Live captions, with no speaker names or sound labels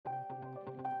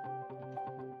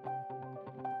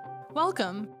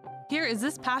Welcome. Here is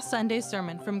this past Sunday's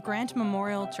sermon from Grant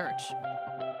Memorial Church.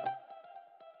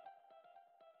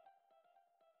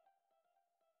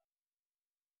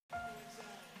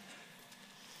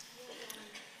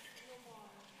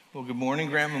 Well, good morning,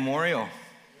 Grant Memorial.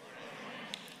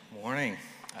 Morning.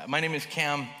 My name is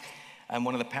Cam. I'm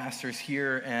one of the pastors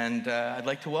here, and I'd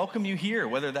like to welcome you here,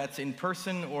 whether that's in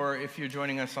person or if you're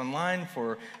joining us online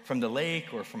from the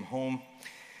lake or from home.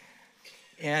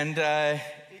 And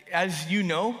as you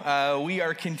know, we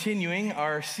are continuing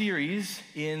our series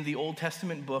in the Old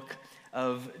Testament book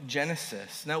of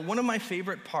Genesis. Now, one of my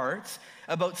favorite parts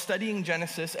about studying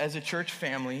Genesis as a church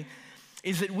family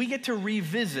is that we get to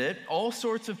revisit all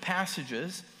sorts of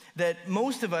passages that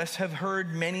most of us have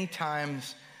heard many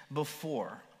times before.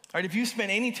 All right, if you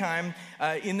spent any time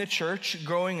in the church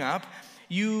growing up,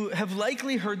 you have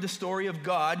likely heard the story of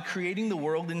God creating the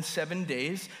world in 7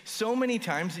 days so many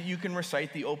times that you can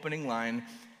recite the opening line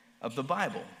of the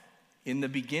Bible. In the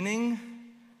beginning,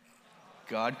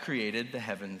 God created the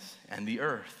heavens and the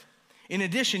earth. In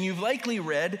addition, you've likely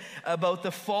read about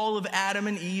the fall of Adam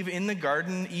and Eve in the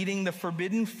garden, eating the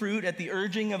forbidden fruit at the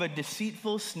urging of a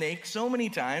deceitful snake so many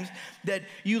times that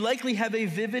you likely have a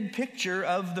vivid picture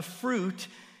of the fruit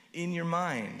in your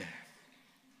mind.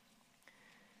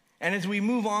 And as we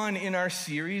move on in our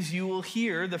series, you will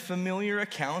hear the familiar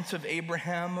accounts of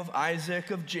Abraham, of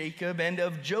Isaac, of Jacob, and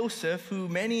of Joseph, who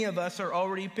many of us are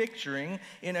already picturing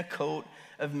in a coat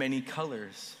of many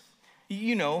colors.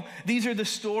 You know, these are the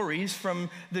stories from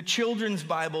the children's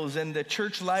Bibles and the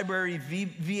church library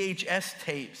VHS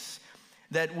tapes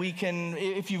that we can,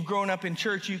 if you've grown up in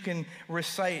church, you can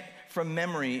recite from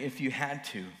memory if you had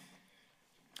to.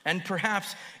 And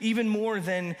perhaps even more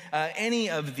than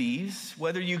any of these,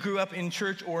 whether you grew up in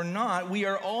church or not, we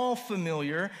are all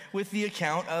familiar with the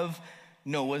account of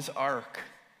Noah's Ark,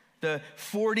 the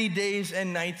 40 days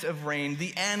and nights of rain,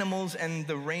 the animals and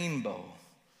the rainbow.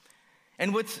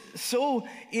 And what's so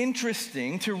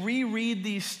interesting to reread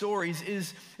these stories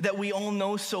is that we all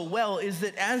know so well is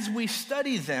that as we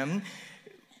study them,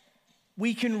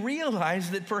 we can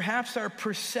realize that perhaps our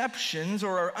perceptions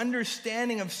or our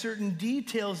understanding of certain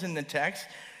details in the text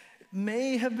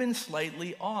may have been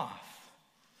slightly off.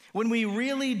 When we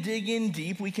really dig in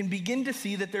deep, we can begin to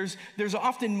see that there's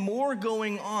often more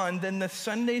going on than the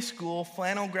Sunday school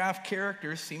flannel graph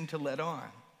characters seem to let on.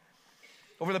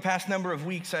 Over the past number of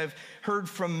weeks, I've heard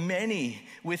from many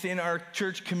within our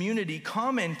church community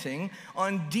commenting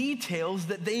on details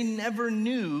that they never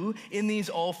knew in these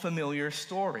all-familiar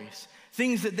stories.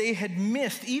 Things that they had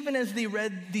missed even as they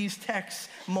read these texts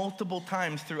multiple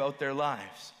times throughout their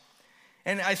lives.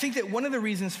 And I think that one of the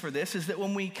reasons for this is that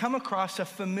when we come across a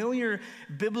familiar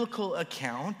biblical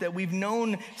account that we've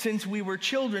known since we were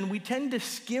children, we tend to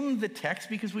skim the text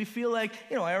because we feel like,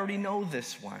 I already know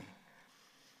this one.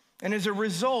 And as a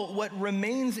result, what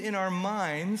remains in our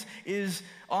minds is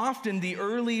often the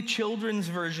early children's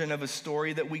version of a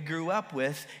story that we grew up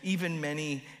with even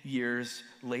many years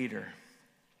later.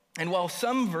 And while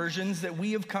some versions that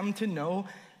we have come to know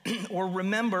or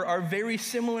remember are very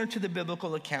similar to the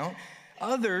biblical account,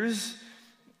 others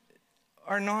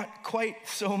are not quite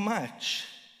so much.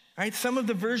 Right? Some of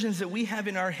the versions that we have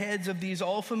in our heads of these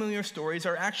all familiar stories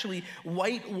are actually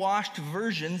whitewashed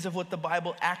versions of what the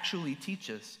Bible actually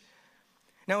teaches.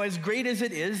 Now, as great as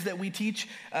it is that we teach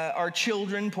our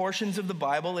children portions of the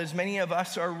Bible, as many of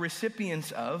us are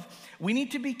recipients of, we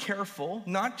need to be careful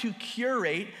not to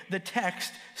curate the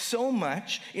text so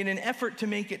much in an effort to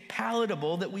make it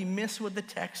palatable that we miss what the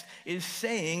text is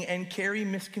saying and carry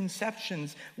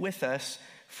misconceptions with us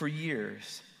for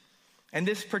years. And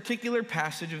this particular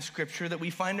passage of Scripture that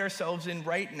we find ourselves in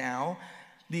right now,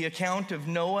 the account of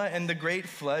Noah and the great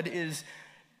flood, is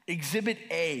Exhibit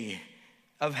A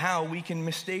of how we can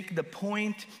mistake the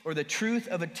point or the truth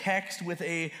of a text with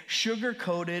a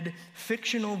sugar-coated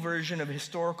fictional version of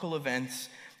historical events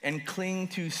and cling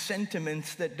to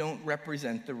sentiments that don't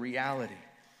represent the reality.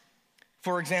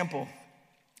 For example,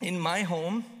 in my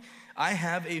home, I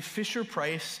have a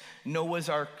Fisher-Price Noah's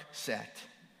Ark set,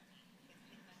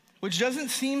 which doesn't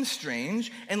seem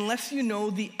strange unless you know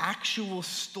the actual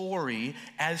story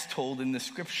as told in the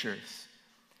scriptures.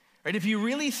 Right? If you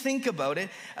really think about it,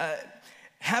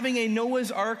 having a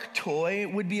Noah's Ark toy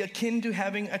would be akin to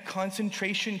having a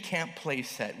concentration camp play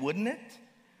set, wouldn't it?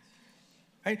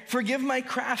 Right? Forgive my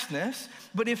crassness,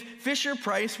 but if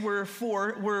Fisher-Price were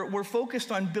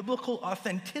focused on biblical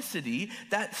authenticity,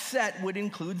 that set would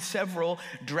include several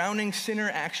drowning sinner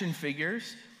action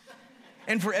figures,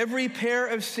 and for every pair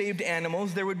of saved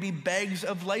animals, there would be bags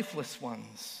of lifeless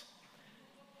ones.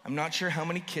 I'm not sure how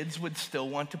many kids would still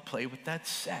want to play with that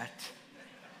set.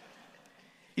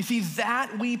 You see,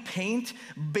 that we paint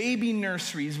baby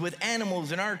nurseries with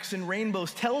animals and arcs and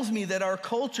rainbows tells me that our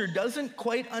culture doesn't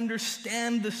quite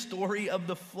understand the story of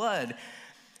the flood.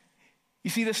 You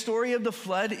see, the story of the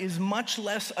flood is much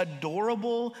less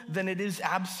adorable than it is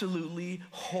absolutely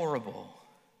horrible.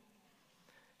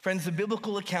 Friends, the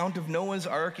biblical account of Noah's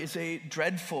Ark is a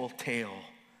dreadful tale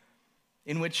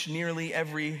in which nearly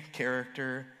every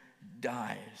character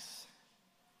dies.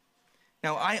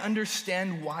 Now, I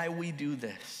understand why we do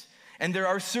this. And there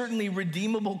are certainly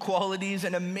redeemable qualities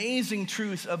and amazing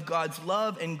truths of God's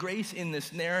love and grace in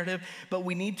this narrative, but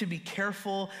we need to be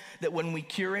careful that when we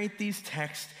curate these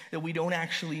texts, that we don't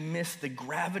actually miss the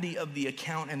gravity of the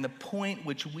account and the point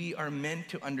which we are meant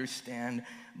to understand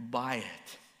by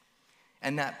it.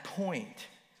 And that point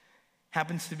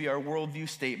happens to be our worldview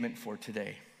statement for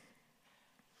today.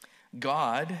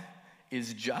 God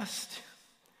is just,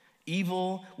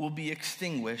 evil will be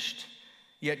extinguished,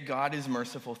 yet God is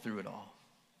merciful through it all.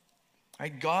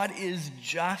 Right? God is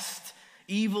just,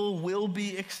 evil will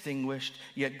be extinguished,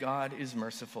 yet God is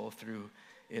merciful through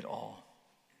it all.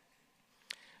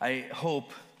 I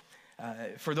hope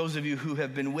for those of you who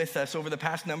have been with us over the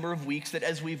past number of weeks, that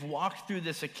as we've walked through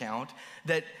this account,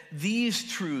 that these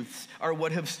truths are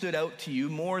what have stood out to you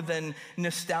more than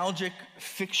nostalgic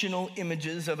fictional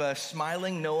images of a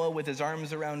smiling Noah with his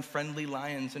arms around friendly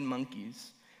lions and monkeys.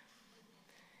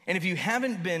 And if you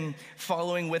haven't been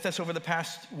following with us over the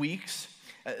past weeks,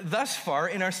 thus far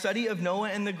in our study of Noah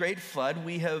and the great flood,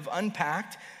 we have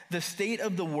unpacked the state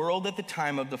of the world at the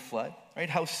time of the flood, right?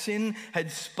 How sin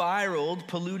had spiraled,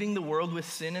 polluting the world with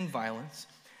sin and violence.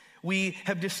 We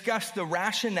have discussed the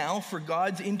rationale for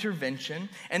God's intervention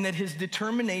and that his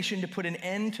determination to put an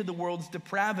end to the world's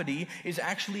depravity is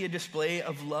actually a display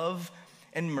of love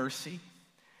and mercy.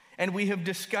 And we have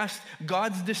discussed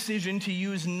God's decision to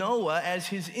use Noah as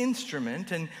his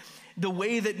instrument and the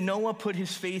way that Noah put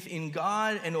his faith in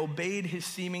God and obeyed his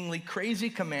seemingly crazy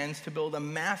commands to build a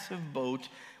massive boat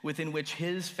within which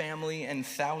his family and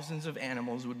thousands of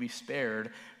animals would be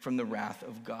spared from the wrath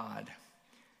of God.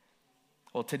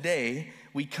 Well, today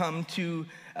we come to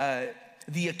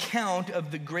the account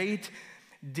of the great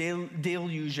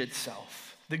deluge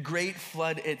itself, the great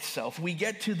flood itself. We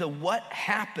get to the what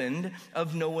happened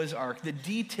of Noah's Ark, the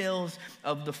details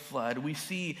of the flood. We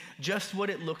see just what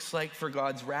it looks like for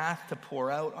God's wrath to pour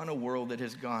out on a world that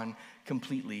has gone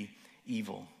completely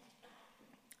evil.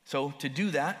 So to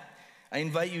do that, I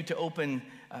invite you to open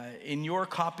in your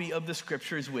copy of the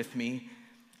scriptures with me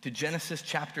to Genesis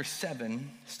chapter 7,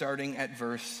 starting at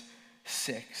verse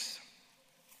 6.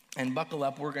 And buckle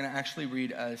up, we're going to actually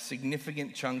read a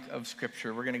significant chunk of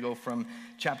scripture. We're going to go from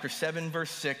chapter 7,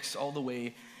 verse 6, all the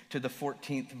way to the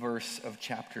 14th verse of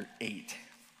chapter 8.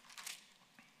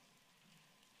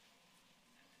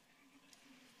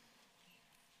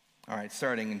 All right,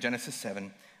 starting in Genesis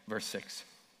 7, verse 6.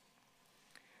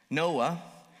 Noah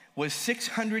was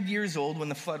 600 years old when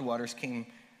the floodwaters came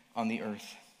on the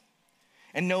earth.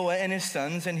 And Noah and his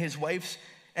sons and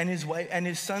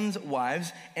his sons'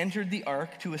 wives entered the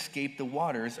ark to escape the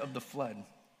waters of the flood.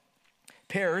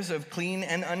 Pairs of clean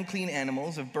and unclean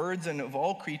animals, of birds and of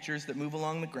all creatures that move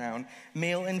along the ground,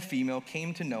 male and female,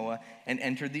 came to Noah and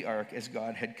entered the ark as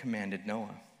God had commanded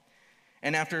Noah.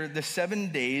 And after the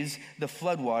 7 days, the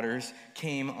floodwaters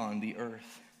came on the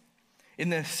earth. In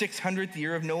the 600th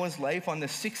year of Noah's life, on the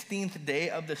 16th day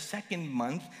of the second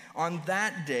month, on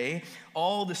that day,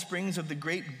 all the springs of the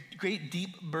great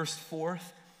deep burst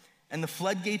forth, and the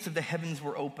floodgates of the heavens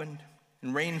were opened,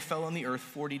 and rain fell on the earth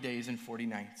 40 days and 40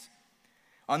 nights.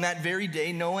 On that very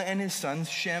day, Noah and his sons,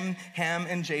 Shem, Ham,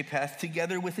 and Japheth,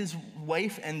 together with his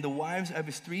wife and the wives of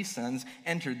his 3 sons,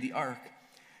 entered the ark.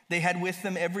 They had with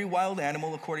them every wild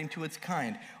animal according to its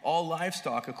kind, all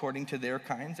livestock according to their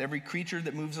kinds, every creature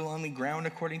that moves along the ground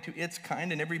according to its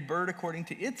kind, and every bird according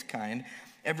to its kind,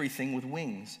 everything with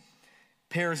wings.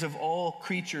 Pairs of all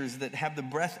creatures that have the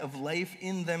breath of life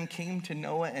in them came to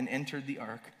Noah and entered the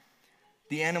ark.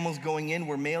 The animals going in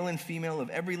were male and female of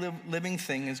every living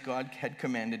thing as God had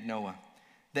commanded Noah.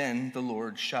 Then the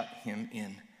Lord shut him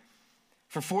in.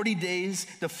 For 40 days,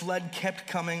 the flood kept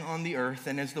coming on the earth,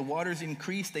 and as the waters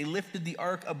increased, they lifted the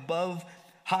ark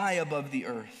high above the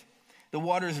earth. The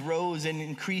waters rose and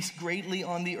increased greatly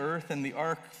on the earth, and the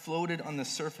ark floated on the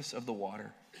surface of the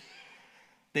water.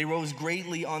 They rose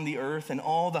greatly on the earth, and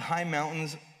all the high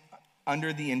mountains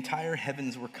under the entire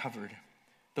heavens were covered.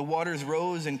 The waters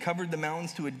rose and covered the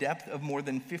mountains to a depth of more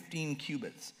than 15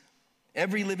 cubits.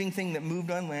 Every living thing that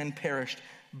moved on land perished.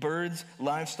 Birds,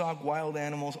 livestock, wild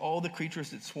animals, all the creatures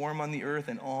that swarm on the earth,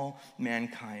 and all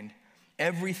mankind.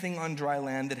 Everything on dry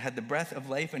land that had the breath of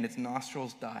life in its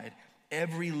nostrils died.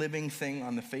 Every living thing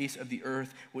on the face of the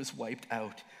earth was wiped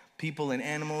out. People and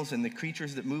animals and the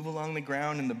creatures that move along the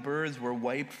ground and the birds were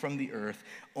wiped from the earth.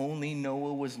 Only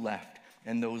Noah was left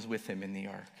and those with him in the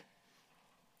ark.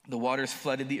 The waters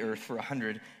flooded the earth for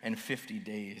 150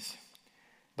 days.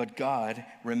 But God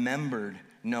remembered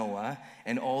Noah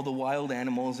and all the wild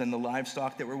animals and the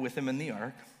livestock that were with him in the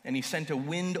ark, and he sent a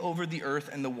wind over the earth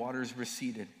and the waters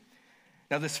receded.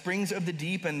 Now the springs of the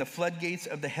deep and the floodgates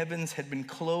of the heavens had been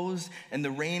closed, and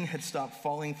the rain had stopped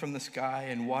falling from the sky,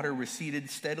 and water receded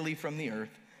steadily from the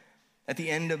earth. At the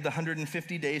end of the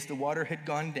 150 days, the water had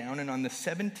gone down, and on the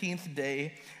 17th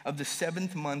day of the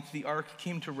 7th month, the ark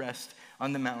came to rest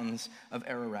on the mountains of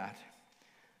Ararat.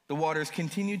 The waters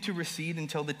continued to recede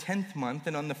until the 10th month,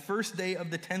 and on the first day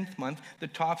of the 10th month, the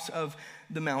tops of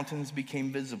the mountains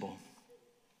became visible.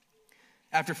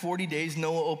 After 40 days,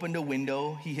 Noah opened a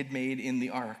window he had made in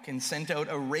the ark and sent out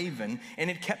a raven, and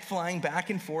it kept flying back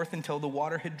and forth until the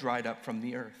water had dried up from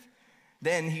the earth.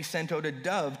 Then he sent out a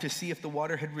dove to see if the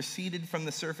water had receded from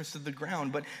the surface of the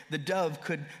ground, but the dove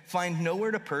could find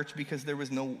nowhere to perch because there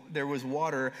was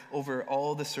water over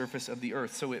all the surface of the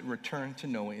earth, so it returned to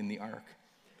Noah in the ark.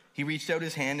 He reached out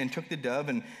his hand and took the dove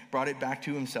and brought it back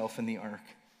to himself in the ark.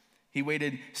 He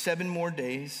waited 7 more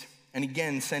days and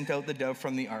again sent out the dove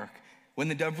from the ark. When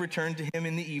the dove returned to him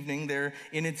in the evening, there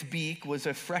in its beak was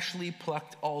a freshly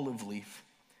plucked olive leaf.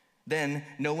 Then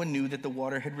Noah knew that the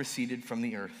water had receded from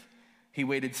the earth. He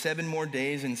waited 7 more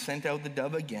days and sent out the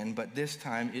dove again, but this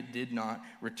time it did not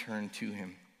return to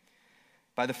him.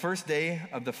 By the first day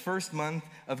of the first month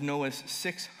of Noah's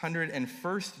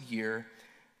 601st year,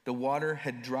 the water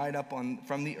had dried up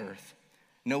from the earth.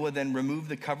 Noah then removed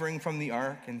the covering from the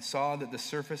ark and saw that the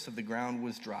surface of the ground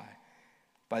was dry.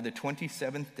 By the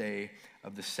 27th day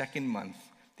of the 2nd month,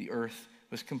 the earth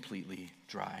was completely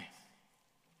dry.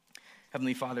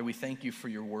 Heavenly Father, we thank you for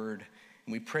your word,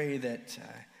 and we pray that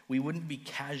we wouldn't be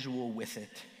casual with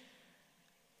it,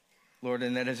 Lord,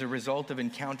 and that as a result of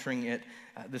encountering it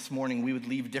this morning, we would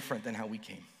leave different than how we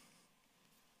came.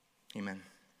 Amen.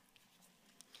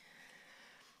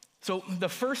 So the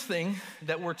first thing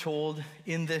that we're told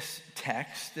in this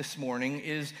text this morning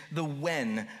is the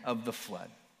when of the flood.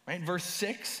 Right? Verse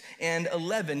 6 and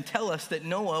 11 tell us that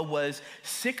Noah was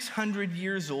 600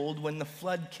 years old when the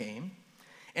flood came,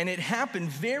 and it happened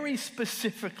very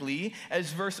specifically,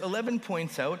 as verse 11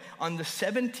 points out, on the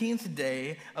 17th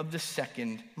day of the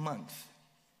 2nd month.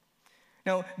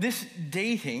 Now, this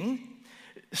dating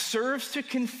serves to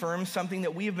confirm something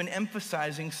that we have been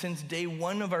emphasizing since day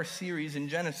 1 of our series in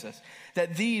Genesis,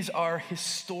 that these are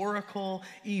historical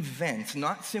events,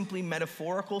 not simply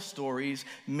metaphorical stories,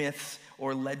 myths,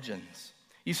 or legends.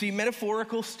 You see,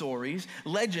 metaphorical stories,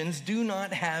 legends, do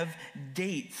not have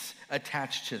dates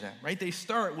attached to them, right? They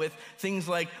start with things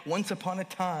like once upon a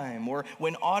time or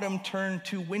when autumn turned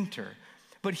to winter.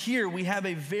 But here we have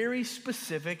a very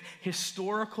specific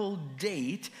historical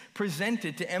date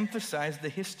presented to emphasize the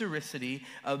historicity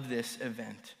of this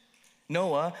event.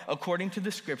 Noah, according to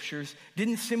the scriptures,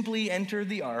 didn't simply enter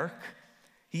the ark.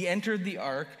 He entered the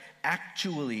ark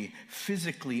actually,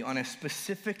 physically, on a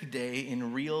specific day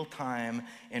in real time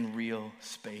and real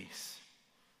space.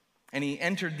 And he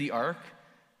entered the ark,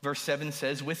 verse 7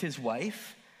 says, with his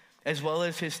wife, as well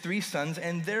as his 3 sons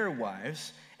and their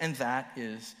wives, and that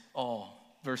is all.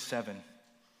 Verse 7,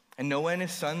 and Noah and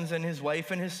his sons and his wife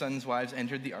and his sons' wives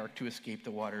entered the ark to escape the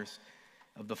waters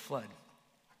of the flood.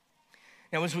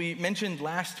 Now, as we mentioned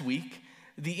last week,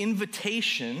 the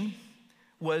invitation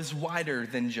was wider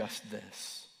than just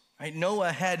this. Right?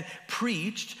 Noah had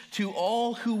preached to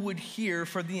all who would hear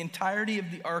for the entirety of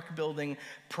the ark building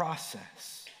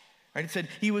process. Right? It said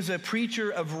he was a preacher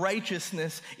of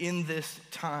righteousness in this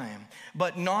time,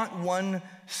 but not one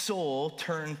soul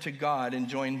turned to God and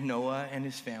joined Noah and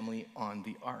his family on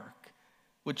the ark,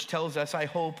 which tells us, I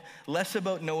hope, less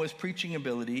about Noah's preaching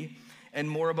ability and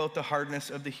more about the hardness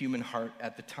of the human heart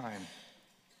at the time.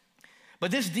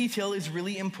 But this detail is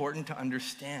really important to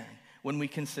understand when we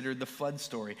consider the flood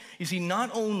story. You see,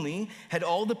 not only had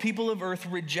all the people of earth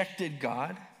rejected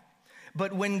God,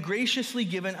 but when graciously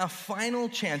given a final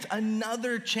chance,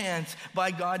 another chance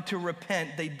by God to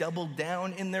repent, they doubled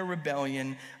down in their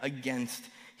rebellion against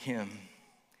him.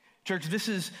 Church, this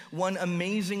is one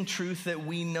amazing truth that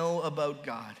we know about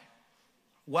God.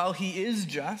 While he is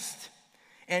just,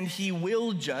 and he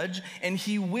will judge, and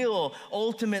he will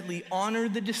ultimately honor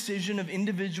the decision of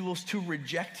individuals to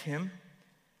reject him,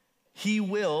 he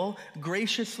will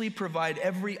graciously provide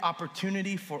every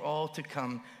opportunity for all to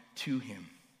come to him.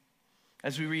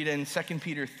 As we read in 2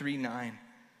 Peter 3:9,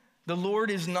 the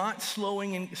Lord is not slow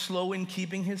in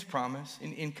keeping his promise,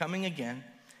 in coming again,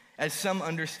 as some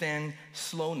understand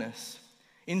slowness.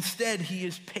 Instead, he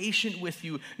is patient with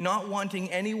you, not wanting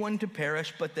anyone to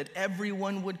perish, but that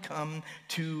everyone would come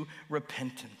to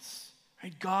repentance.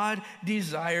 Right? God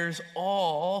desires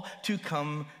all to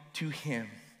come to him.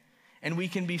 And we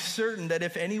can be certain that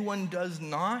if anyone does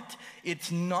not,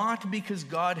 it's not because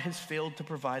God has failed to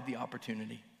provide the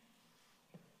opportunity.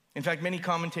 In fact, many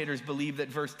commentators believe that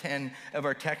verse 10 of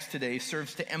our text today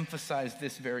serves to emphasize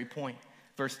this very point.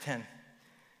 Verse 10.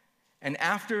 And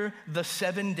after the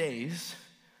 7 days,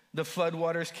 the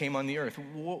floodwaters came on the earth.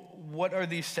 What are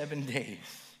these 7 days?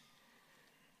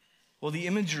 Well, the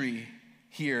imagery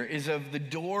here is of the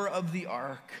door of the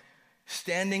ark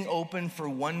standing open for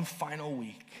one final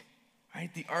week.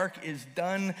 Right? The ark is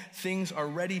done, things are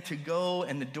ready to go,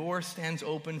 and the door stands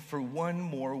open for one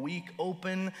more week,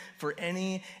 open for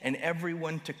any and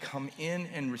everyone to come in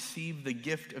and receive the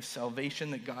gift of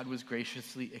salvation that God was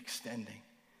graciously extending.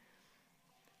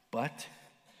 But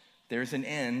there's an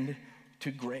end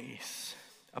to grace,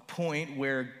 a point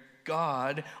where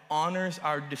God honors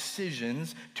our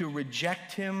decisions to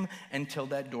reject him until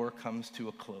that door comes to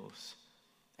a close.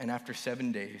 And after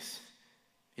 7 days,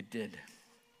 it did.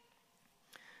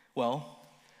 Well,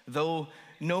 though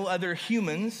no other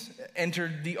humans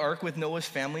entered the ark with Noah's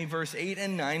family, verse 8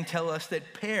 and 9 tell us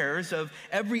that pairs of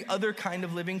every other kind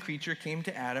of living creature came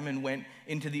to Adam and went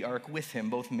into the ark with him,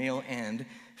 both male and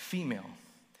female.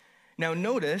 Now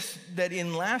notice that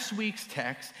in last week's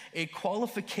text, a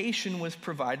qualification was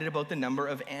provided about the number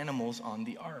of animals on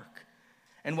the ark.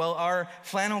 And while our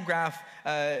flannel graph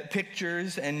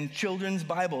pictures and children's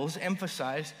Bibles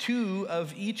emphasize 2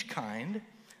 of each kind,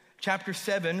 Chapter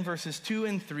 7, verses 2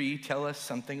 and 3 tell us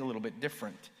something a little bit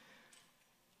different.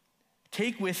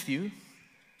 Take with you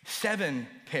 7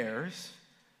 pairs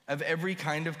of every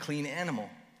kind of clean animal,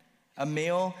 a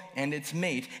male and its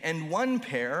mate, and 1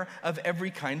 pair of every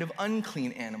kind of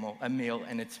unclean animal, a male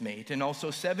and its mate, and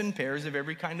also 7 pairs of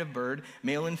every kind of bird,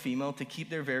 male and female, to keep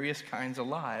their various kinds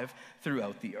alive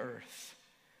throughout the earth.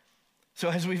 So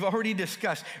as we've already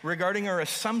discussed, regarding our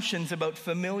assumptions about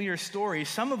familiar stories,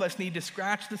 some of us need to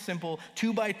scratch the simple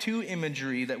 2x2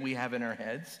 imagery that we have in our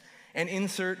heads and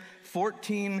insert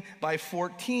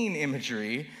 14x14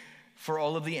 imagery for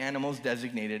all of the animals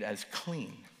designated as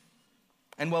clean.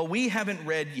 And while we haven't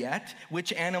read yet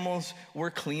which animals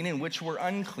were clean and which were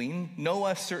unclean,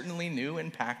 Noah certainly knew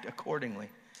and packed accordingly.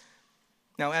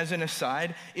 Now, as an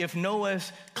aside, if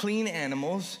Noah's clean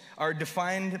animals are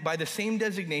defined by the same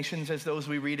designations as those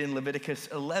we read in Leviticus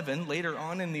 11, later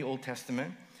on in the Old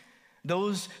Testament,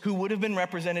 those who would have been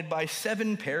represented by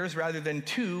 7 pairs rather than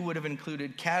 2 would have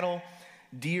included cattle,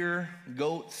 deer,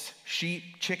 goats, sheep,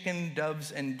 chicken,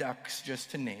 doves, and ducks, just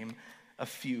to name a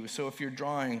few. So if you're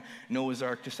drawing Noah's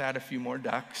Ark, just add a few more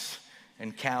ducks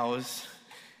and cows,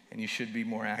 and you should be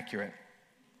more accurate.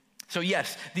 So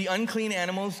yes, the unclean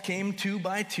animals came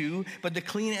 2x2, but the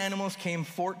clean animals came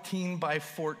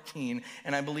 14x14.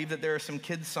 And I believe that there are some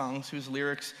kids' songs whose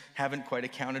lyrics haven't quite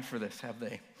accounted for this, have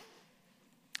they?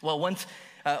 Well, once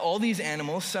all these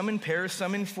animals, some in pairs,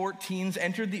 some in 14s,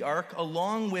 entered the ark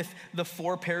along with the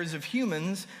 4 pairs of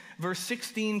humans, verse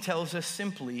 16 tells us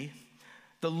simply,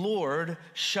 the Lord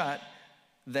shut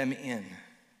them in.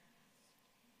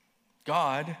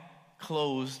 God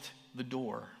closed the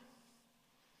door.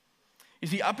 You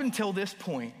see, up until this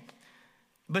point,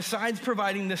 besides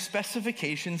providing the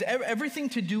specifications, everything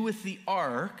to do with the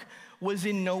ark was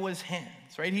in Noah's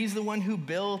hands, right? He's the one who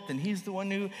built, and he's the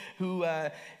one who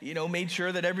made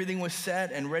sure that everything was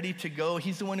set and ready to go.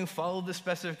 He's the one who followed the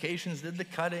specifications, did the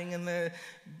cutting, and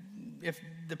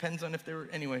depends on if there were,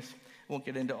 anyways, won't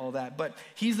get into all that. But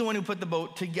he's the one who put the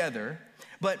boat together.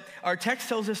 But our text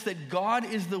tells us that God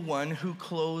is the one who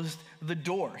closed the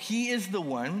door. He is the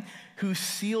one who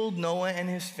sealed Noah and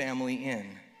his family in.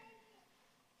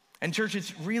 And church,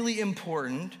 it's really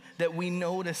important that we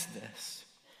notice this.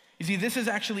 You see, this is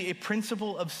actually a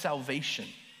principle of salvation.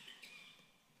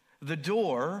 The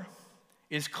door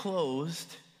is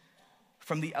closed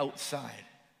from the outside.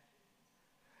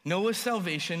 Noah's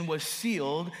salvation was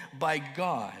sealed by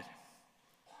God.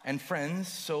 And friends,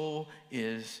 so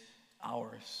is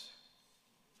ours.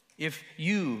 If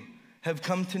you have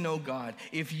come to know God,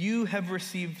 if you have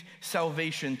received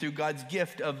salvation through God's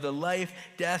gift of the life,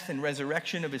 death, and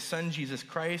resurrection of his Son, Jesus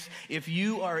Christ, if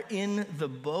you are in the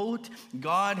boat,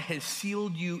 God has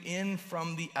sealed you in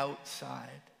from the outside.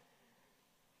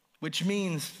 Which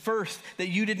means, first, that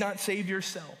you did not save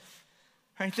yourself.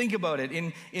 Right? Think about it.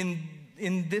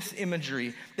 In this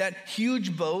imagery, that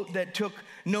huge boat that took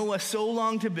Noah so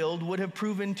long to build would have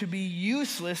proven to be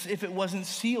useless if it wasn't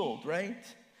sealed, right?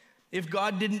 If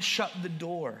God didn't shut the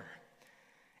door.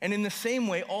 And in the same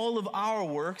way, all of our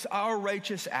works, our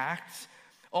righteous acts,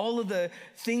 all of the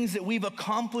things that we've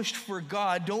accomplished for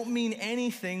God don't mean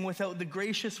anything without the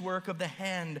gracious work of the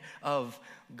hand of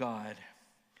God.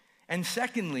 And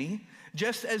secondly,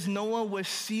 just as Noah was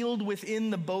sealed within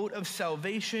the boat of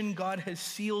salvation, God has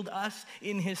sealed us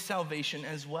in his salvation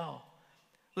as well.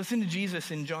 Listen to Jesus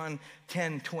in John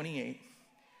 10:28.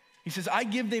 He says, I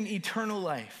give them eternal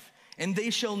life, and they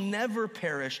shall never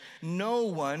perish. No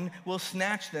one will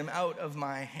snatch them out of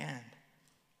my hand.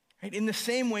 Right? In the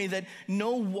same way that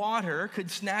no water could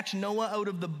snatch Noah out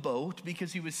of the boat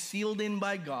because he was sealed in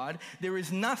by God, there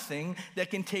is nothing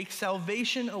that can take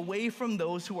salvation away from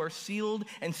those who are sealed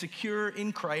and secure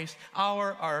in Christ,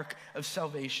 our ark of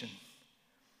salvation.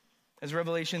 As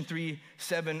Revelation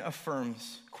 3:7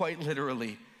 affirms, quite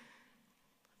literally,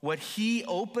 what he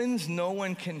opens, no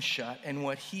one can shut, and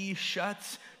what he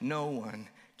shuts, no one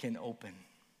can open.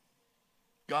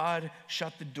 God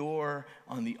shut the door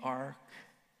on the ark,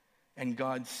 and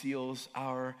God seals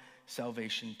our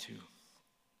salvation too.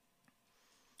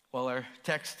 Well, our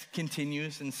text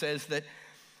continues and says that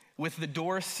with the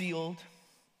door sealed,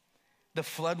 the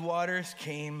floodwaters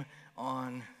came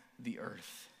on the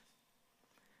earth.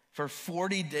 For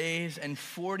 40 days and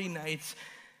 40 nights,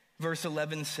 verse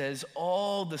 11 says,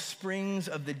 all the springs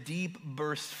of the deep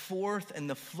burst forth, and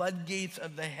the floodgates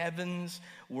of the heavens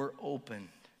were opened.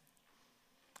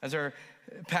 As our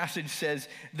passage says,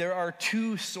 there are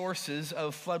two sources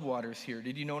of floodwaters here.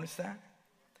 Did you notice that?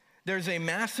 There's a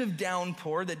massive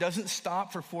downpour that doesn't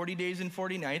stop for 40 days and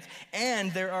 40 nights,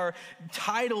 and there are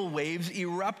tidal waves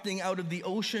erupting out of the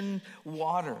ocean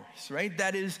waters, right?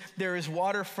 That is, there is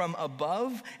water from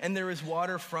above and there is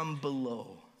water from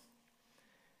below.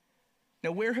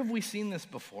 Now, where have we seen this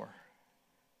before?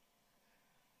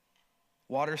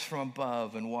 Waters from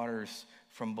above and waters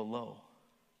from below.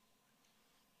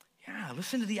 Yeah,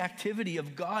 listen to the activity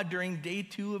of God during day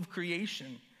 2 of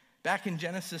creation, back in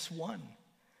Genesis 1.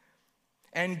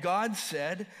 And God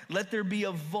said, let there be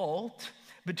a vault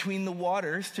between the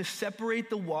waters to separate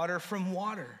the water from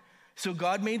water. So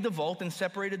God made the vault and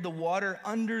separated the water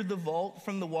under the vault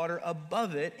from the water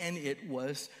above it, and it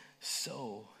was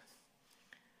so.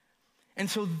 And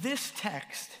so this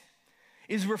text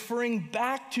is referring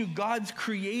back to God's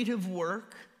creative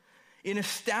work in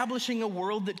establishing a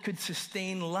world that could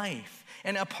sustain life.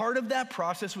 And a part of that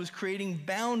process was creating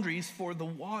boundaries for the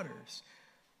waters.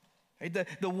 Right?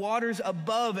 The waters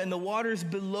above and the waters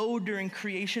below during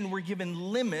creation were given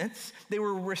limits. They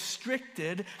were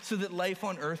restricted so that life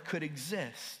on earth could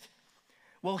exist.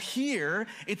 Well, here,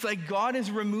 it's like God is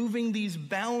removing these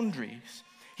boundaries.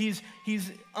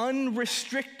 He's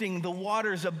unrestricting the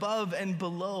waters above and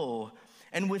below.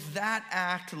 And with that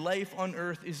act, life on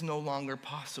earth is no longer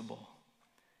possible.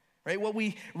 Right? What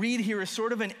we read here is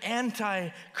sort of an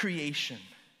anti-creation.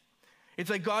 It's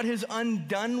like God has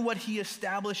undone what he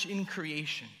established in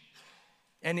creation.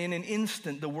 And in an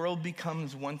instant, the world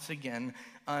becomes once again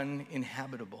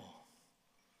uninhabitable.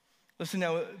 Listen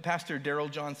now, Pastor Darrell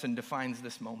Johnson defines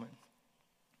this moment.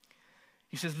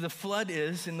 He says, the flood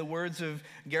is, in the words of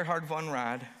Gerhard von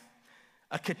Rad,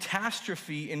 a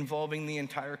catastrophe involving the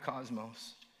entire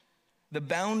cosmos. The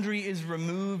boundary is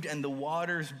removed and the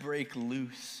waters break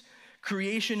loose.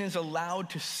 Creation is allowed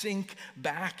to sink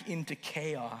back into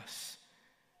chaos.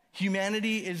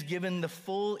 Humanity is given the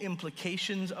full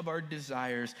implications of our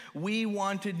desires. We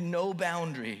wanted no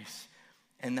boundaries,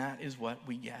 and that is what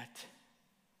we get.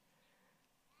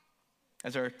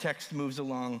 As our text moves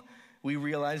along, we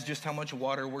realize just how much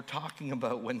water we're talking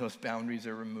about when those boundaries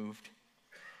are removed.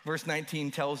 Verse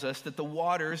 19 tells us that the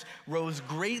waters rose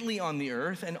greatly on the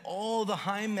earth, and all the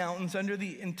high mountains under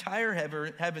the entire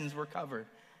heavens were covered.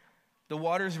 The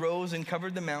waters rose and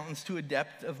covered the mountains to a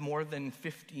depth of more than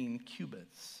 15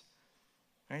 cubits.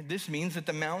 Right? This means that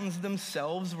the mountains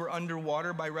themselves were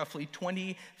underwater by roughly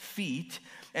 20 feet,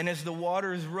 and as the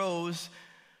waters rose,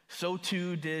 so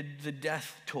too did the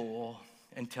death toll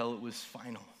until it was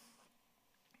final.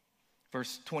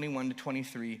 Verse 21 to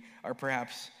 23 are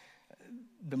perhaps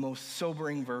the most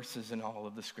sobering verses in all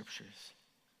of the scriptures.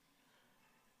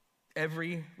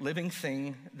 Every living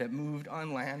thing that moved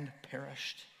on land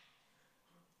perished.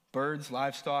 Birds,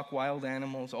 livestock, wild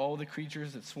animals, all the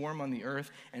creatures that swarm on the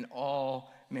earth, and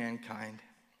all mankind.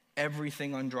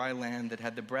 Everything on dry land that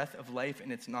had the breath of life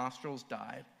in its nostrils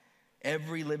died.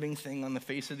 Every living thing on the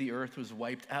face of the earth was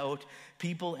wiped out.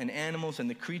 People and animals and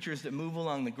the creatures that move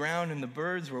along the ground and the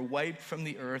birds were wiped from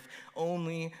the earth.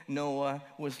 Only Noah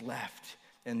was left,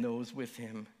 and those with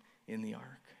him in the ark.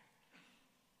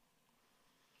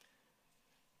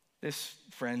 This,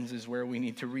 friends, is where we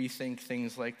need to rethink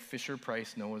things like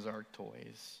Fisher-Price Noah's Ark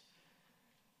toys.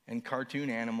 and cartoon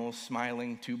animals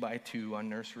smiling 2 by 2 on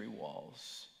nursery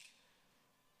walls.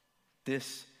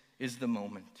 This is the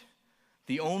moment,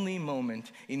 the only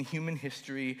moment in human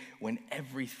history when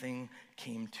everything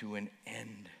came to an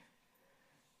end,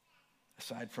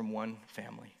 aside from one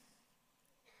family.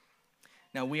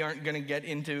 Now, we aren't going to get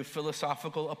into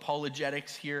philosophical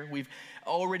apologetics here. We've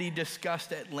already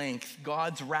discussed at length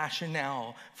God's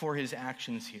rationale for his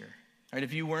actions here. Right,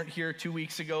 if you weren't here 2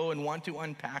 weeks ago and want to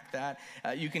unpack that,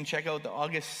 you can check out the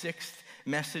August 6th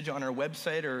message on our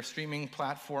website or streaming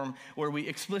platform where we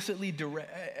explicitly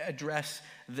address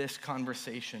this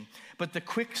conversation. But the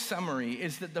quick summary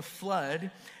is that the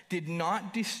flood did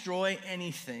not destroy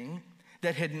anything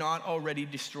that had not already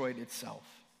destroyed itself.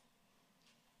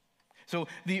 So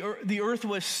the earth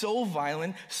was so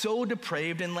violent, so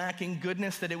depraved and lacking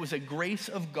goodness that it was a grace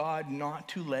of God not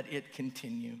to let it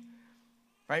continue.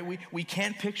 Right? We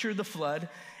can't picture the flood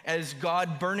as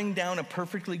God burning down a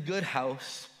perfectly good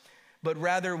house, but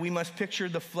rather we must picture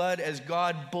the flood as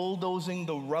God bulldozing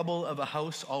the rubble of a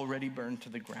house already burned to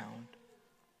the ground.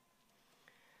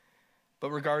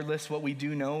 But regardless, what we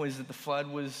do know is that the flood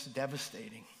was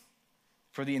devastating.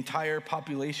 For the entire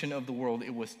population of the world,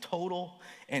 it was total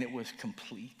and it was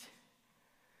complete.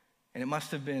 And it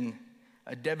must have been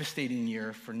a devastating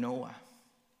year for Noah.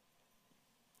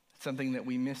 It's something that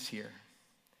we miss here.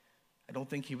 I don't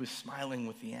think he was smiling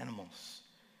with the animals,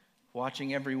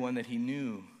 watching everyone that he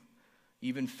knew,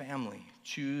 even family,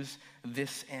 choose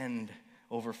this end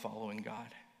over following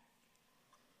God.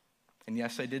 And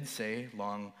yes, I did say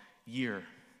long year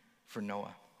for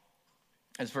Noah.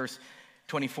 As verse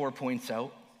 24 points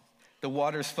out, the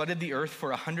waters flooded the earth for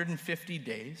 150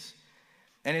 days.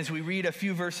 And as we read a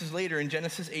few verses later in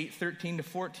Genesis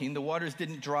 8:13-14, the waters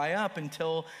didn't dry up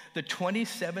until the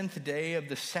 27th day of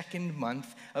the second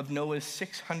month of Noah's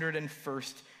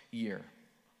 601st year.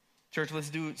 Church,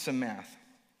 let's do some math.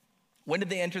 When did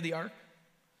they enter the ark?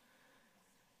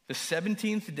 The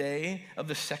 17th day of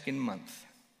the second month.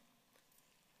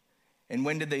 And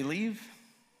when did they leave?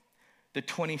 The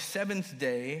 27th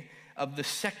day of the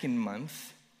second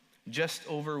month, just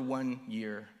over 1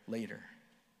 year later.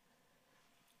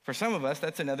 For some of us,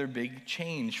 that's another big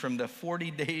change from the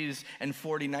 40 days and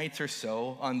 40 nights or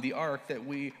so on the ark that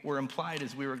we were implied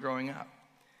as we were growing up.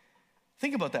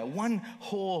 Think about that, 1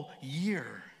 whole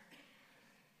year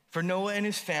for Noah and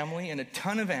his family and a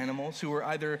ton of animals who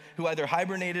either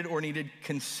hibernated or needed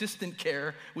consistent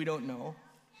care, we don't know,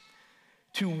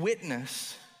 to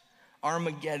witness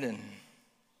Armageddon,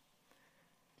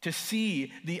 to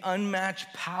see the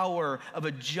unmatched power of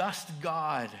a just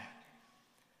God,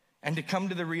 and to come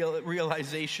to the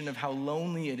realization of how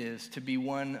lonely it is to be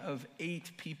one of 8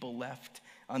 people left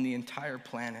on the entire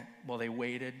planet while they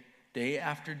waited day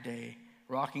after day,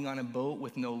 rocking on a boat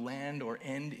with no land or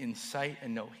end in sight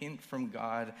and no hint from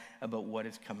God about what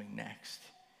is coming next.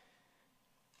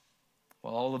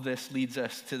 Well, all of this leads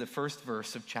us to the first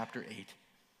verse of chapter 8.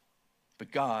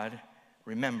 But God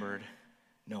remembered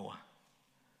Noah.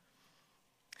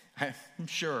 I'm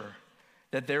sure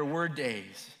that there were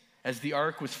days as the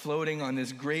ark was floating on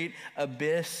this great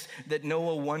abyss that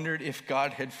Noah wondered if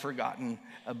God had forgotten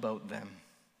about them.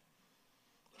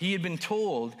 He had been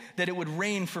told that it would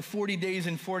rain for 40 days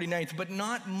and 40 nights, but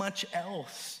not much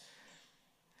else.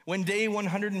 When day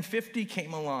 150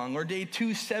 came along, or day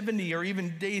 270, or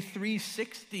even day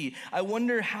 360, I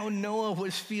wonder how Noah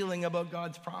was feeling about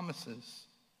God's promises.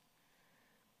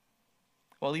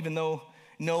 Well, even though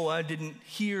Noah didn't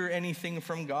hear anything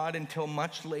from God until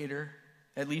much later,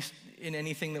 at least in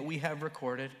anything that we have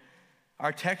recorded,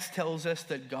 our text tells us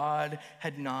that God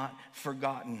had not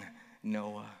forgotten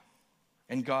Noah,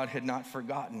 and God had not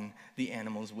forgotten the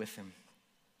animals with him.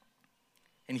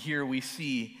 And here we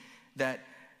see that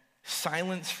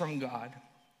silence from God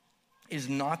is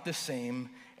not the same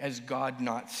as God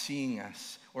not seeing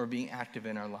us or being active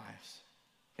in our lives.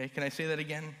 Okay, can I say that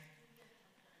again?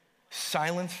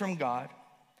 Silence from God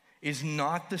is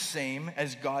not the same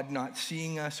as God not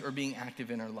seeing us or being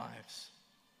active in our lives.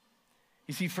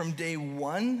 You see, from day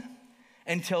 1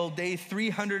 until day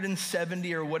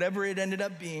 370 or whatever it ended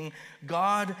up being,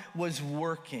 God was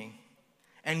working,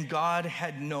 and God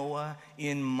had Noah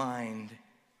in mind,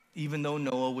 even though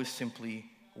Noah was simply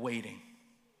waiting.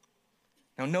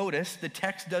 Now notice, the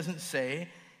text doesn't say,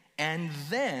 and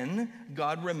then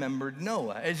God remembered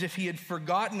Noah, as if he had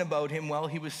forgotten about him while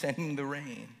he was sending the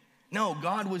rain. No,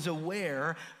 God was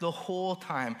aware the whole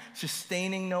time,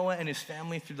 sustaining Noah and his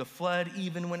family through the flood,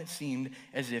 even when it seemed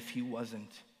as if he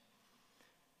wasn't.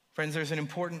 Friends, there's an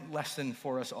important lesson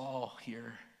for us all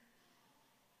here.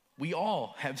 We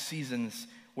all have seasons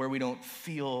where we don't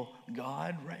feel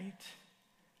God, right?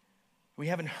 We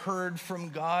haven't heard from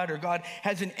God, or God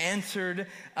hasn't answered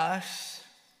us.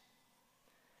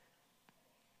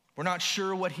 We're not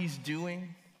sure what he's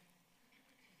doing,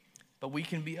 but we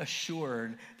can be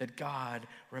assured that God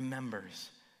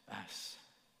remembers us.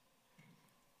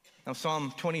 Now,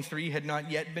 Psalm 23 had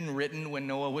not yet been written when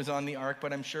Noah was on the ark,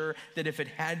 but I'm sure that if it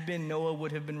had been, Noah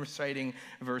would have been reciting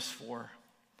verse 4.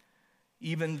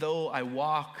 Even though I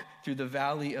walk through the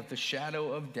valley of the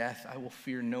shadow of death, I will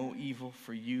fear no evil,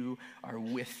 for you are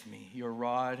with me. Your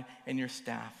rod and your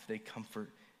staff, they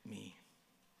comfort me.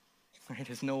 Right?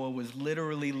 As Noah was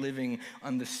literally living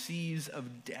on the seas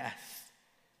of death,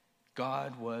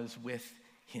 God was with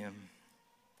him.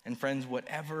 And friends,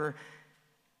 whatever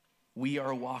we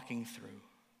are walking through,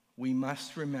 we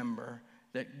must remember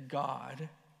that God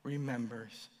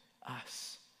remembers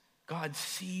us. God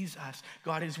sees us.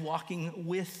 God is walking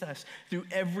with us through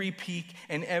every peak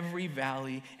and every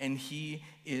valley, and he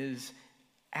is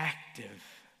active.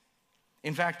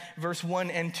 In fact, verse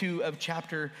 1 and 2 of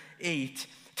chapter 8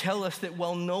 tell us that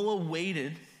while Noah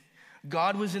waited,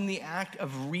 God was in the act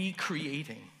of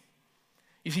recreating.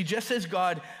 You see, just as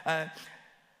God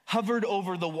hovered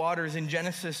over the waters in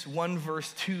Genesis 1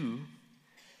 verse 2,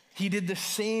 he did the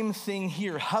same thing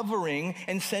here, hovering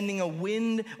and sending a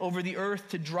wind over the earth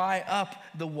to dry up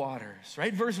the waters,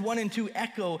 right? Verse 1 and 2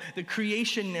 echo the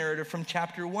creation narrative from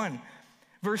chapter 1.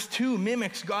 Verse 2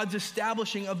 mimics God's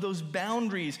establishing of those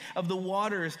boundaries of the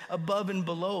waters above and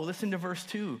below. Listen to verse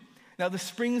 2. Now the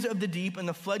springs of the deep and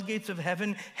the floodgates of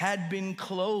heaven had been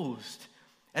closed,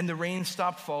 and the rain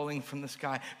stopped falling from the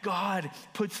sky. God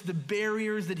puts the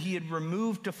barriers that he had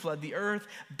removed to flood the earth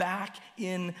back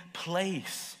in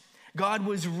place. God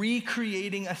was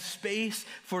recreating a space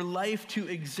for life to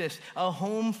exist, a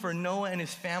home for Noah and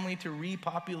his family to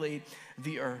repopulate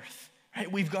the earth.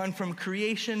 Right? We've gone from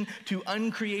creation to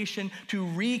uncreation to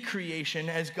recreation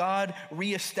as God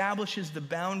reestablishes the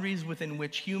boundaries within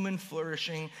which human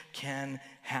flourishing can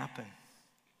happen.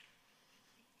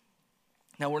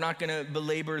 Now, we're not going to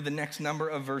belabor the next number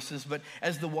of verses, but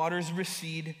as the waters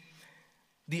recede,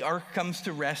 the ark comes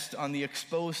to rest on the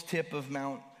exposed tip of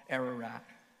Mount Ararat.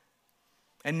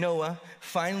 And Noah,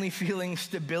 finally feeling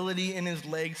stability in his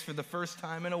legs for the first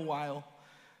time in a while,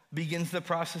 begins the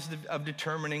process of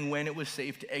determining when it was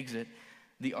safe to exit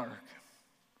the ark.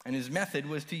 And his method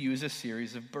was to use a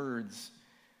series of birds.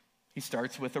 He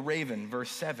starts with a raven, verse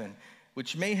 7,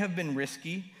 which may have been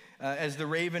risky, as the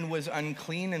raven was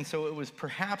unclean, and so it was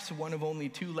perhaps one of only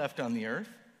two left on the earth.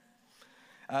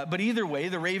 But either way,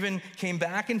 the raven came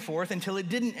back and forth until it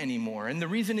didn't anymore. And the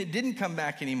reason it didn't come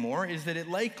back anymore is that it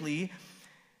likely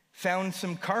found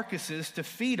some carcasses to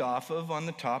feed off of on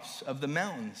the tops of the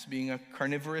mountains, being a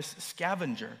carnivorous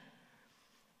scavenger.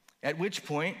 At which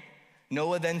point,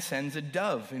 Noah then sends a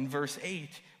dove in verse 8,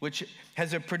 which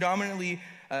has a predominantly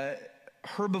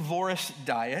herbivorous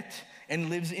diet and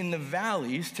lives in the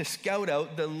valleys to scout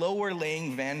out the lower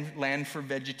laying land for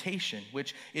vegetation,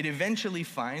 which it eventually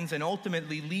finds and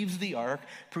ultimately leaves the ark,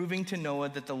 proving to Noah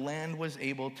that the land was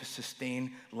able to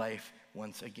sustain life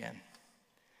once again.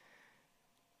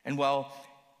 And while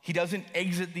he doesn't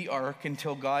exit the ark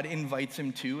until God invites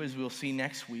him to, as we'll see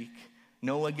next week,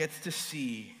 Noah gets to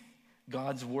see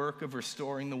God's work of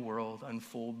restoring the world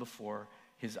unfold before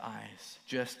his eyes,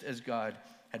 just as God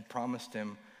had promised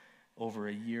him over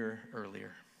a year earlier.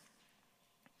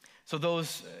 So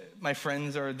those, my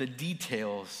friends, are the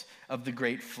details of the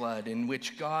great flood in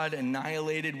which God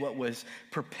annihilated what was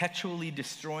perpetually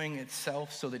destroying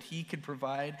itself so that he could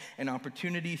provide an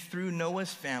opportunity through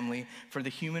Noah's family for the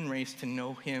human race to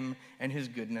know him and his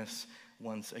goodness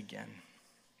once again.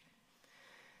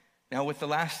 Now, with the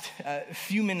last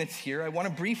few minutes here, I want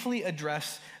to briefly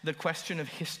address the question of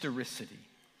historicity,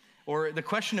 or the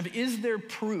question of, is there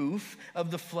proof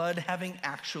of the flood having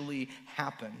actually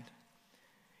happened?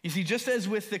 You see, just as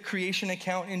with the creation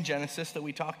account in Genesis that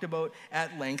we talked about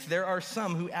at length, there are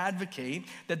some who advocate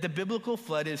that the biblical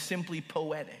flood is simply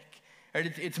poetic.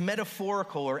 Right? It's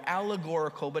metaphorical or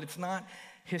allegorical, but it's not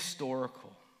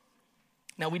historical.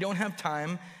 Now, we don't have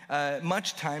time,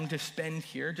 much time to spend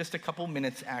here, just a couple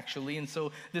minutes actually, and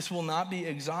so this will not be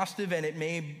exhaustive and it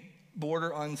may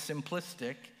border on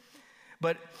simplistic,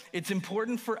 but it's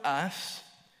important for us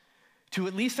to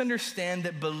at least understand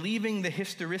that believing the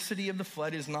historicity of the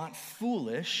flood is not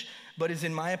foolish, but is,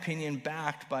 in my opinion,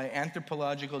 backed by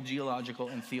anthropological, geological,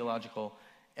 and theological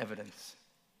evidence.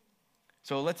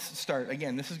 So let's start.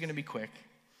 Again, this is going to be quick.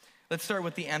 Let's start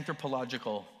with the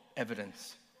anthropological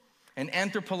evidence. And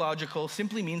anthropological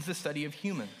simply means the study of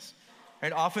humans,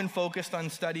 right? Often focused on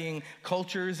studying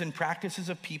cultures and practices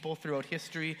of people throughout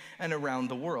history and around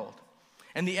the world.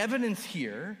 And the evidence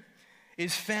here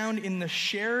is found in the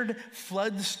shared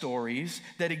flood stories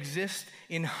that exist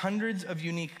in hundreds of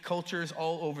unique cultures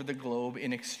all over the globe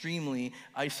in extremely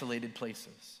isolated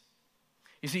places.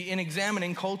 You see, in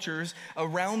examining cultures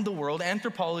around the world,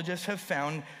 anthropologists have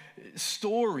found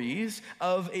stories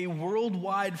of a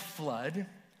worldwide flood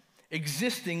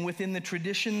existing within the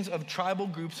traditions of tribal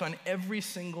groups on every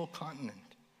single continent.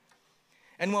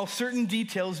 And while certain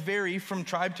details vary from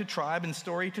tribe to tribe and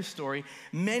story to story,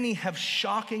 many have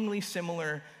shockingly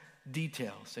similar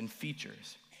details and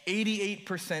features.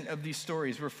 88% of these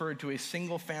stories referred to a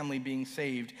single family being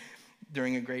saved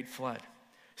during a great flood.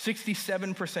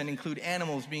 67% include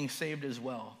animals being saved as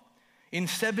well. In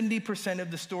 70%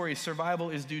 of the stories,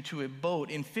 survival is due to a boat.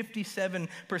 In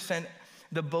 57%,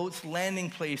 the boat's landing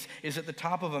place is at the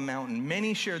top of a mountain.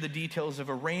 Many share the details of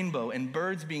a rainbow and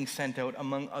birds being sent out,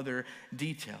 among other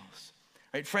details.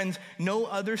 Right, friends, no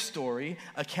other story,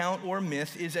 account, or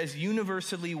myth is as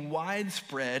universally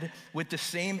widespread with the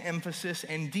same emphasis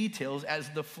and details as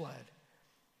the flood,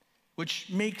 which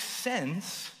makes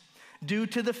sense due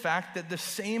to the fact that the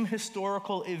same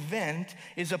historical event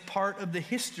is a part of the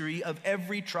history of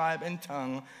every tribe and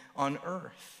tongue on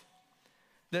earth.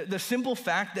 The simple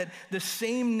fact that the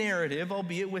same narrative,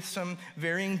 albeit with some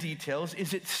varying details,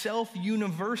 is itself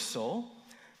universal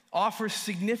offers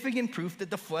significant proof that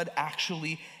the flood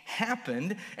actually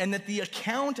happened and that the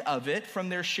account of it from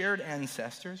their shared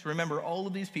ancestors, remember all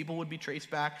of these people would be traced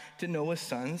back to Noah's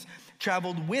sons,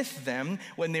 traveled with them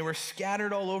when they were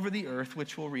scattered all over the earth,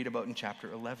 which we'll read about in chapter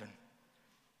 11.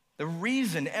 The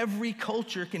reason every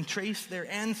culture can trace their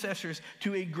ancestors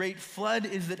to a great flood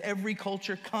is that every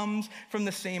culture comes from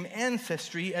the same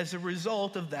ancestry as a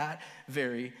result of that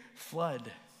very flood.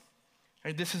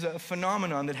 Right? This is a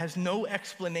phenomenon that has no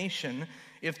explanation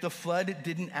if the flood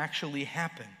didn't actually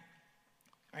happen.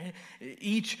 Right?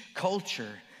 Each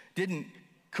culture didn't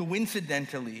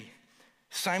coincidentally,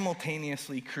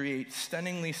 simultaneously create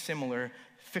stunningly similar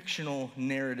fictional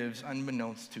narratives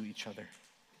unbeknownst to each other.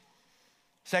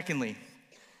 Secondly,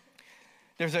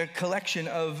 there's a collection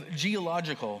of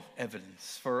geological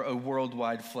evidence for a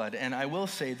worldwide flood, and I will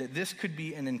say that this could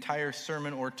be an entire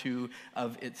sermon or two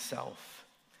of itself.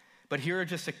 But here are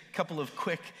just a couple of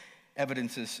quick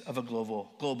evidences of a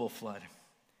global flood.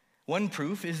 One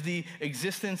proof is the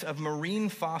existence of marine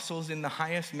fossils in the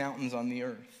highest mountains on the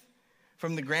earth.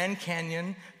 From the Grand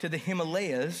Canyon to the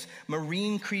Himalayas,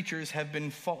 marine creatures have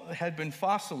been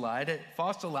fossilized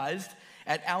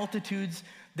at altitudes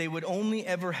they would only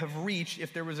ever have reached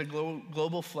if there was a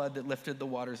global flood that lifted the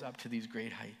waters up to these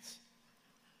great heights.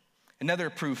 Another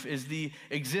proof is the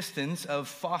existence of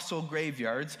fossil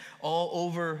graveyards all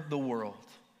over the world,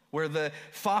 where the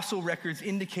fossil records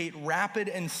indicate rapid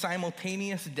and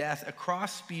simultaneous death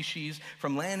across species,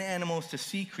 from land animals to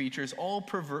sea creatures, all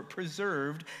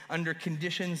preserved under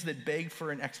conditions that beg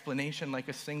for an explanation, like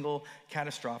a single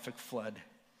catastrophic flood.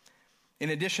 In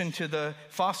addition to the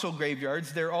fossil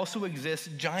graveyards, there also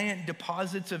exist giant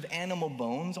deposits of animal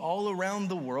bones all around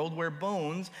the world, where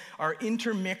bones are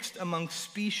intermixed amongst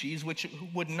species which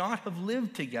would not have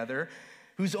lived together,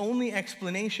 whose only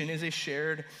explanation is a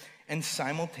shared and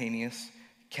simultaneous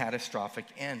catastrophic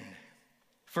end.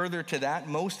 Further to that,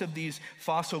 most of these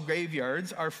fossil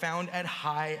graveyards are found at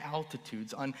high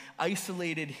altitudes, on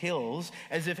isolated hills,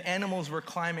 as if animals were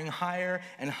climbing higher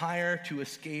and higher to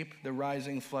escape the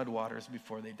rising floodwaters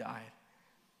before they died.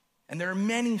 And there are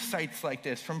many sites like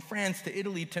this, from France to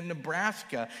Italy to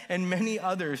Nebraska and many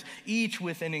others, each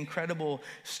with an incredible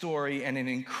story and an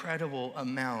incredible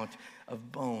amount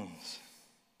of bones.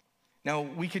 Now,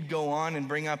 we could go on and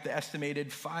bring up the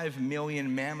estimated 5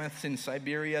 million mammoths in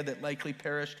Siberia that likely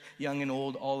perished young and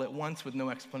old all at once with no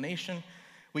explanation.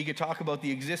 We could talk about the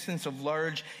existence of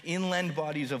large inland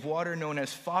bodies of water known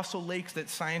as fossil lakes that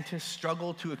scientists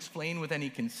struggle to explain with any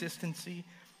consistency.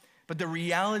 But the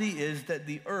reality is that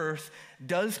the earth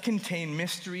does contain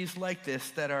mysteries like this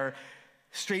that are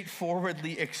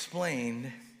straightforwardly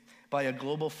explained by a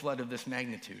global flood of this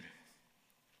magnitude.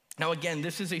 Now again,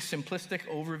 this is a simplistic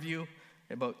overview,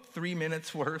 about 3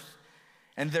 minutes worth,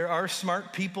 and there are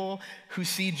smart people who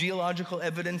see geological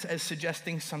evidence as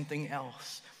suggesting something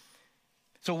else.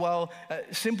 So while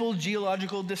simple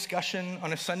geological discussion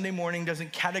on a Sunday morning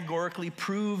doesn't categorically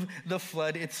prove the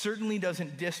flood, it certainly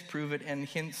doesn't disprove it, and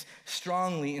hints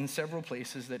strongly in several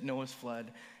places that Noah's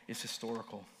flood is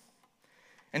historical.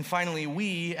 And finally,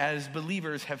 we as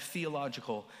believers have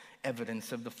theological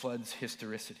evidence of the flood's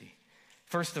historicity.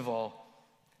 First of all,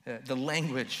 the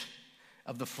language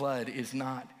of the flood is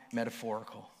not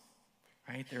metaphorical,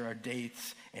 right? There are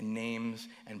dates and names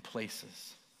and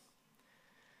places.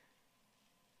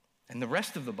 And the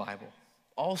rest of the Bible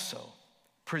also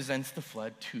presents the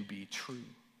flood to be true,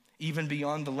 even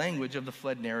beyond the language of the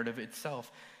flood narrative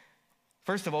itself.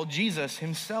 First of all, Jesus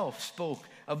himself spoke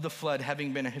of the flood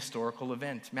having been a historical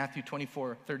event. Matthew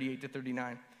 24, 38 to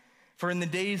 39. For in the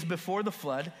days before the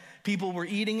flood, people were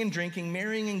eating and drinking,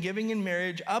 marrying and giving in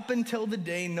marriage up until the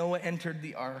day Noah entered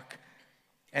the ark.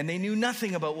 And they knew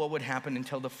nothing about what would happen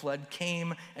until the flood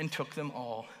came and took them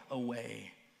all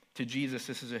away. To Jesus,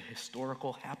 this is a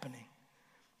historical happening.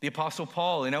 The Apostle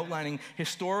Paul, in outlining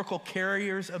historical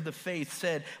carriers of the faith,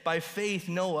 said, by faith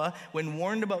Noah, when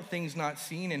warned about things not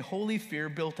seen, in holy fear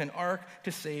built an ark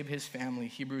to save his family.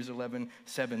 Hebrews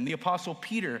 11:7. The Apostle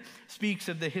Peter speaks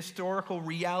of the historical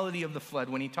reality of the flood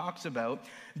when he talks about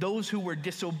those who were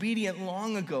disobedient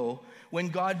long ago, when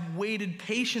God waited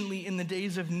patiently in the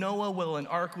days of Noah while an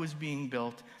ark was being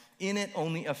built. In it,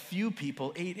 only a few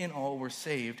people, 8 in all, were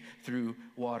saved through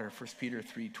water. 1 Peter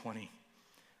 3:20.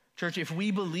 Church, if we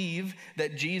believe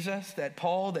that Jesus, that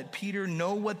Paul, that Peter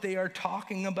know what they are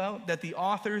talking about, that the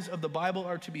authors of the Bible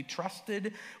are to be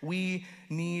trusted, we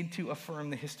need to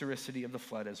affirm the historicity of the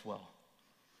flood as well.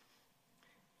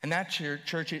 And that,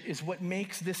 church, is what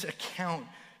makes this account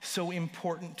so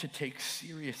important to take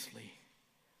seriously.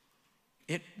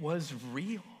 It was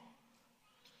real.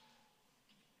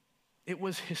 It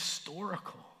was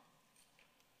historical.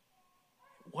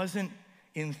 It wasn't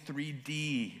in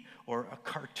 3D or a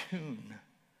cartoon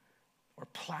or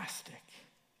plastic.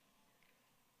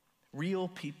 Real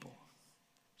people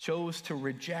chose to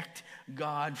reject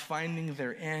God, finding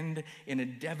their end in a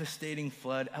devastating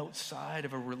flood outside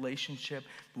of a relationship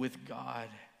with God.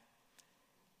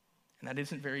 And that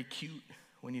isn't very cute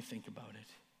when you think about it.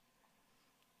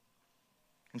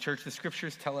 And church, the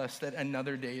scriptures tell us that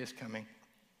another day is coming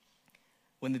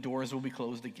when the doors will be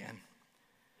closed again,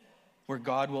 where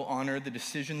God will honor the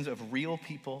decisions of real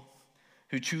people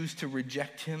who choose to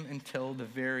reject him until the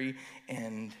very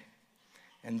end,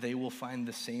 and they will find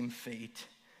the same fate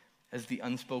as the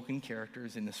unspoken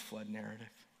characters in this flood narrative.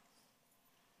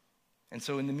 And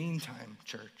so in the meantime,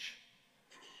 church,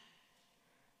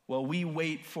 while we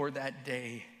wait for that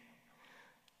day,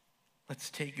 let's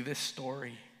take this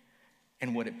story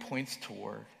and what it points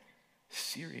toward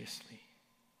seriously.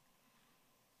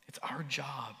 It's our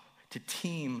job to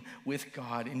team with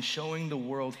God in showing the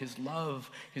world his love,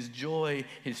 his joy,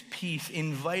 his peace,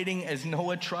 inviting, as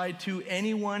Noah tried to,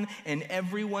 anyone and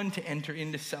everyone to enter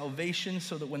into salvation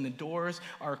so that when the doors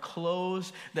are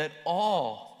closed, that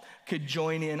all could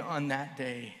join in on that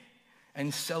day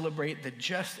and celebrate that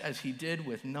just as he did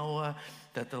with Noah,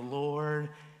 that the Lord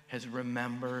has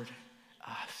remembered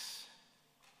us.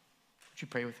 Would you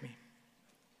pray with me?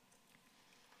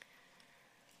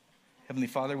 Heavenly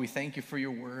Father, we thank you for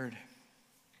your word,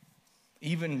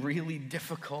 even really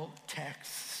difficult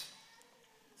texts.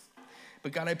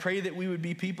 But God, I pray that we would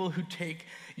be people who take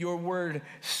your word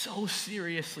so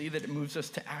seriously that it moves us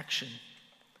to action,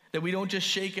 that we don't just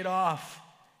shake it off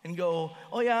and go,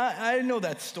 oh yeah, I know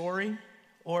that story,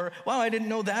 or wow, I didn't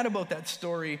know that about that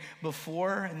story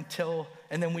before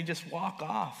and then we just walk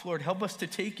off. Lord, help us to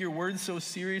take your word so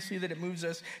seriously that it moves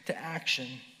us to action.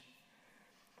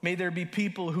 May there be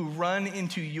people who run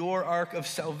into your ark of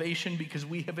salvation because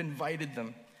we have invited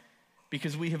them,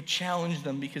 because we have challenged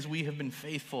them, because we have been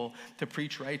faithful to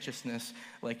preach righteousness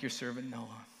like your servant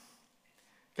Noah.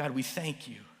 God, we thank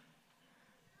you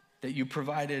that you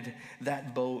provided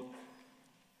that boat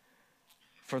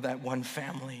for that one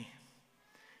family,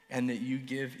 and that you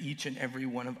give each and every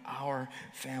one of our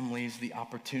families the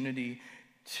opportunity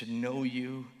to know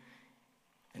you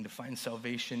and to find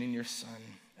salvation in your Son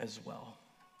as well.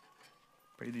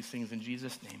 Pray these things in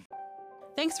Jesus' name.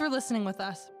 Thanks for listening with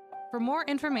us. For more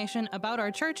information about our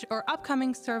church or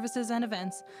upcoming services and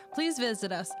events, please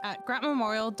visit us at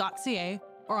grantmemorial.ca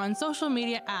or on social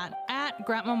media at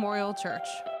Grant Memorial Church.